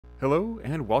Hello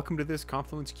and welcome to this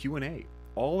Confluence Q&A.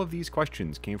 All of these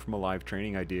questions came from a live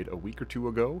training I did a week or two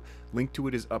ago. Link to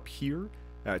it is up here.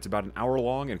 It's about an hour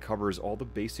long and covers all the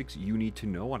basics you need to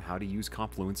know on how to use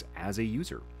Confluence as a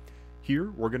user.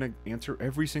 Here, we're going to answer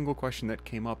every single question that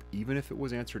came up, even if it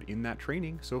was answered in that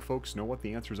training, so folks know what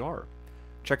the answers are.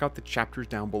 Check out the chapters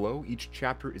down below. Each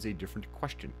chapter is a different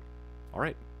question. All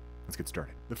right, let's get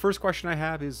started. The first question I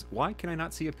have is, why can I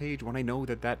not see a page when I know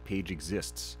that that page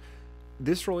exists?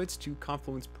 This relates to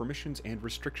Confluence permissions and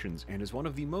restrictions and is one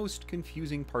of the most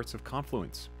confusing parts of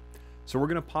Confluence. So we're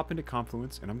going to pop into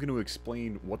Confluence and I'm going to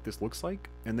explain what this looks like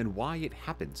and then why it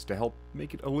happens to help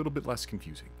make it a little bit less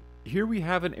confusing. Here we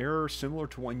have an error similar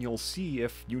to one you'll see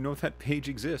if you know that page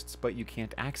exists but you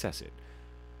can't access it.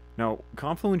 Now,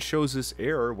 Confluence shows this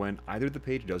error when either the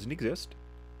page doesn't exist,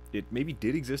 it maybe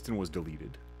did exist and was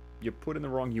deleted, you put in the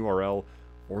wrong URL,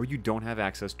 or you don't have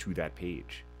access to that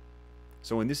page.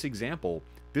 So in this example,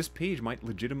 this page might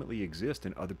legitimately exist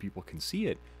and other people can see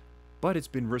it, but it's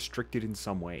been restricted in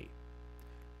some way.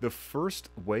 The first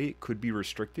way it could be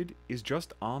restricted is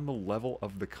just on the level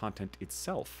of the content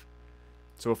itself.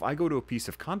 So if I go to a piece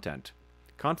of content,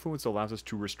 Confluence allows us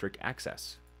to restrict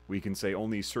access. We can say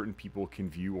only certain people can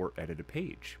view or edit a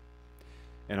page.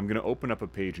 And I'm going to open up a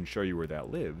page and show you where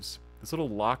that lives. This little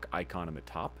lock icon on the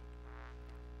top.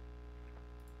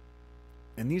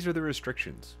 And these are the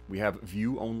restrictions. We have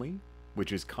view only,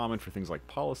 which is common for things like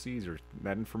policies or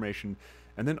that information,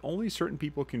 and then only certain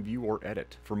people can view or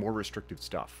edit for more restrictive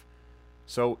stuff.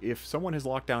 So if someone has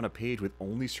locked down a page with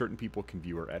only certain people can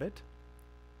view or edit,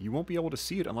 you won't be able to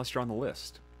see it unless you're on the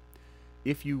list.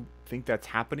 If you think that's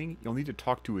happening, you'll need to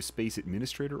talk to a space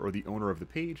administrator or the owner of the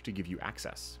page to give you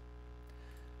access.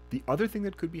 The other thing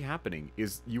that could be happening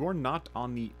is you are not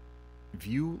on the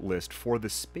view list for the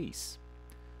space.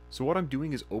 So what I'm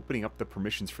doing is opening up the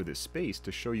permissions for this space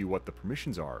to show you what the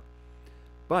permissions are.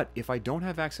 But if I don't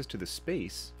have access to the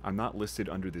space, I'm not listed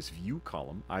under this view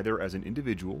column, either as an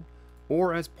individual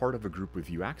or as part of a group with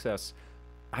view access,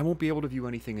 I won't be able to view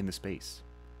anything in the space.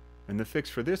 And the fix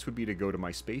for this would be to go to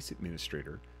my space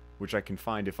administrator, which I can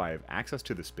find if I have access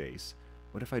to the space,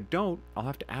 but if I don't, I'll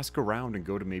have to ask around and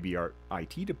go to maybe our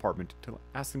IT department to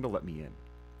ask them to let me in.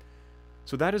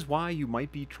 So that is why you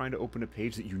might be trying to open a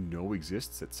page that you know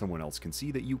exists that someone else can see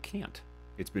that you can't.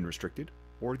 It's been restricted,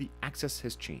 or the access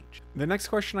has changed. The next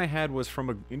question I had was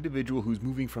from an individual who's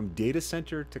moving from data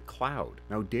center to cloud.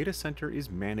 Now, data center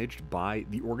is managed by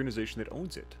the organization that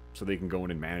owns it, so they can go in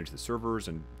and manage the servers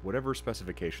and whatever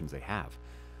specifications they have.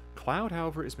 Cloud,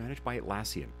 however, is managed by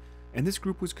Atlassian, and this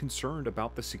group was concerned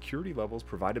about the security levels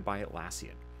provided by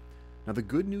Atlassian. Now the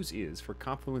good news is, for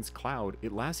Confluence Cloud,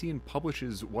 Atlassian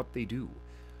publishes what they do.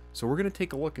 So we're going to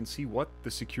take a look and see what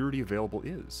the security available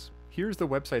is. Here's the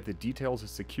website that details the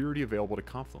security available to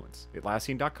Confluence,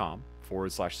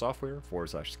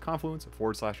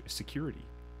 atlassian.com/software/confluence/security.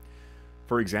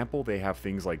 For example, they have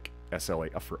things like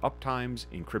SLA for uptimes,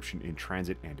 encryption in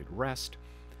transit and at rest,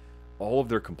 all of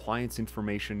their compliance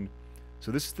information.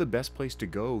 So this is the best place to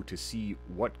go to see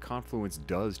what Confluence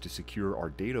does to secure our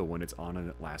data when it's on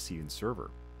an Atlassian server.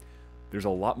 There's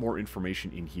a lot more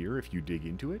information in here if you dig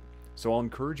into it, so I'll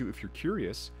encourage you, if you're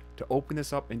curious, to open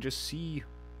this up and just see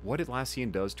what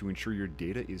Atlassian does to ensure your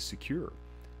data is secure.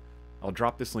 I'll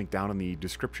drop this link down in the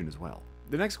description as well.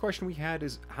 The next question we had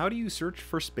is, how do you search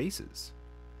for spaces?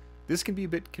 This can be a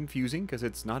bit confusing because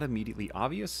it's not immediately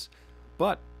obvious,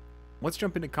 but let's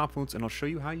jump into Confluence and I'll show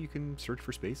you how you can search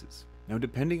for spaces. Now,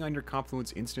 depending on your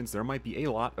Confluence instance, there might be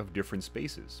a lot of different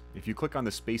spaces. If you click on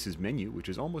the Spaces menu, which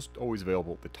is almost always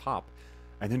available at the top,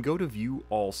 and then go to View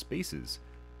All Spaces,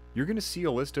 you're going to see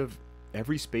a list of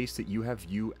every space that you have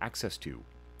view access to.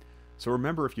 So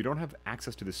remember, if you don't have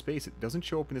access to the space, it doesn't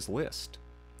show up in this list.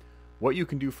 What you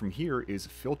can do from here is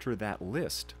filter that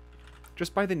list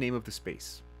just by the name of the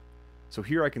space. So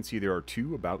here I can see there are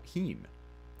two about Heen.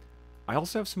 I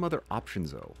also have some other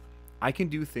options though. I can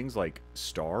do things like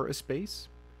star a space,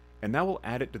 and that will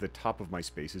add it to the top of my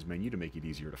spaces menu to make it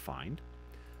easier to find.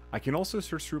 I can also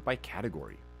search through it by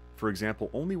category. For example,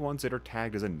 only ones that are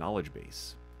tagged as a knowledge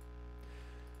base.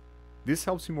 This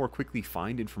helps me more quickly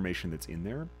find information that's in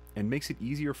there and makes it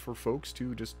easier for folks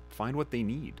to just find what they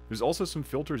need. There's also some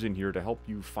filters in here to help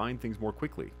you find things more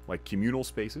quickly, like communal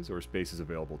spaces or spaces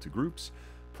available to groups,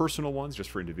 personal ones just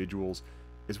for individuals,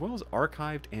 as well as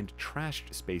archived and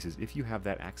trashed spaces if you have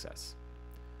that access.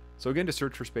 So again, to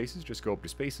search for spaces, just go up to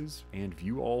Spaces and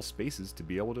View All Spaces to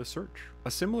be able to search.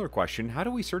 A similar question, how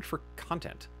do we search for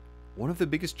content? One of the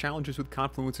biggest challenges with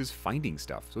Confluence is finding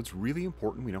stuff, so it's really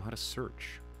important we know how to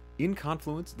search. In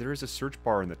Confluence, there is a search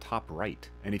bar in the top right,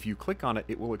 and if you click on it,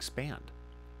 it will expand.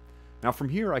 Now from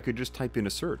here, I could just type in a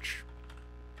search.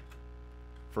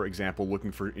 For example,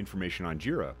 looking for information on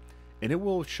Jira, and it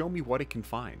will show me what it can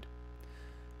find.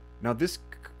 Now this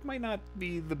might not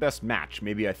be the best match.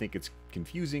 Maybe I think it's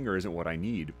confusing or isn't what I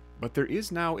need, but there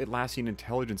is now Atlassian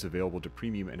Intelligence available to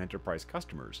premium and enterprise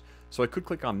customers. So I could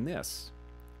click on this,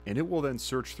 and it will then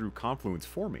search through Confluence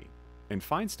for me and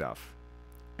find stuff,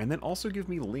 and then also give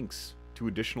me links to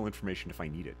additional information if I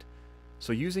need it.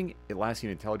 So using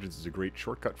Atlassian Intelligence is a great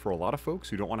shortcut for a lot of folks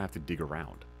who don't want to have to dig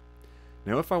around.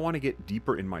 Now if I want to get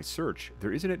deeper in my search,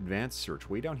 there is an advanced search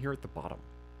way down here at the bottom.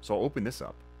 So I'll open this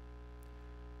up.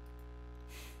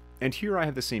 And here I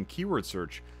have the same keyword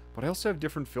search, but I also have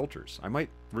different filters. I might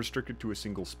restrict it to a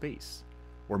single space,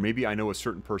 or maybe I know a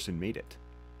certain person made it,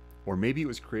 or maybe it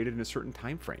was created in a certain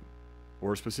time frame,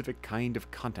 or a specific kind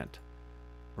of content,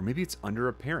 or maybe it's under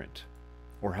a parent,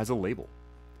 or has a label.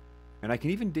 And I can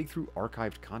even dig through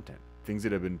archived content, things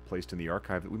that have been placed in the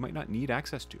archive that we might not need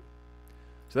access to.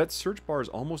 So that search bar is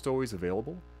almost always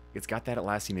available. It's got that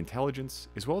Atlassian Intelligence,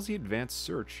 as well as the advanced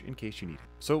search in case you need it.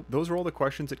 So those are all the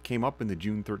questions that came up in the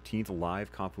June 13th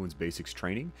live Confluence Basics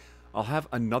training. I'll have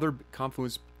another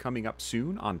Confluence coming up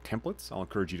soon on templates. I'll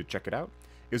encourage you to check it out,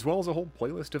 as well as a whole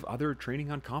playlist of other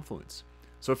training on Confluence.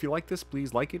 So if you like this,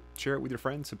 please like it, share it with your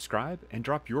friends, subscribe, and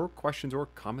drop your questions or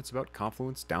comments about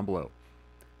Confluence down below.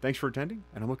 Thanks for attending,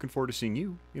 and I'm looking forward to seeing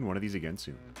you in one of these again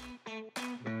soon.